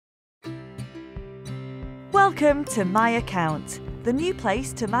Welcome to MyAccount, the new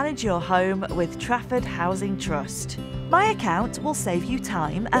place to manage your home with Trafford Housing Trust. MyAccount will save you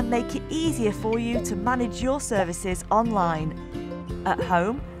time and make it easier for you to manage your services online, at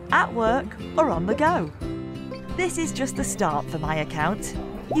home, at work, or on the go. This is just the start for MyAccount.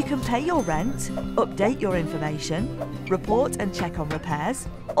 You can pay your rent, update your information, report and check on repairs,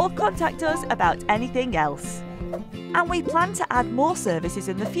 or contact us about anything else. And we plan to add more services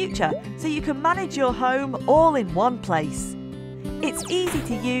in the future so you can manage your home all in one place. It's easy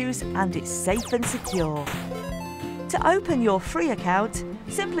to use and it's safe and secure. To open your free account,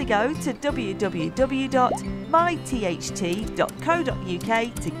 simply go to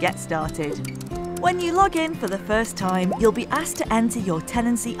www.mytht.co.uk to get started. When you log in for the first time, you'll be asked to enter your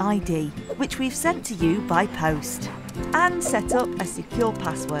tenancy ID, which we've sent to you by post, and set up a secure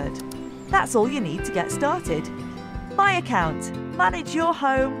password. That's all you need to get started. MyAccount. Manage your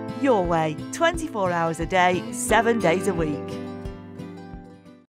home your way, 24 hours a day, 7 days a week.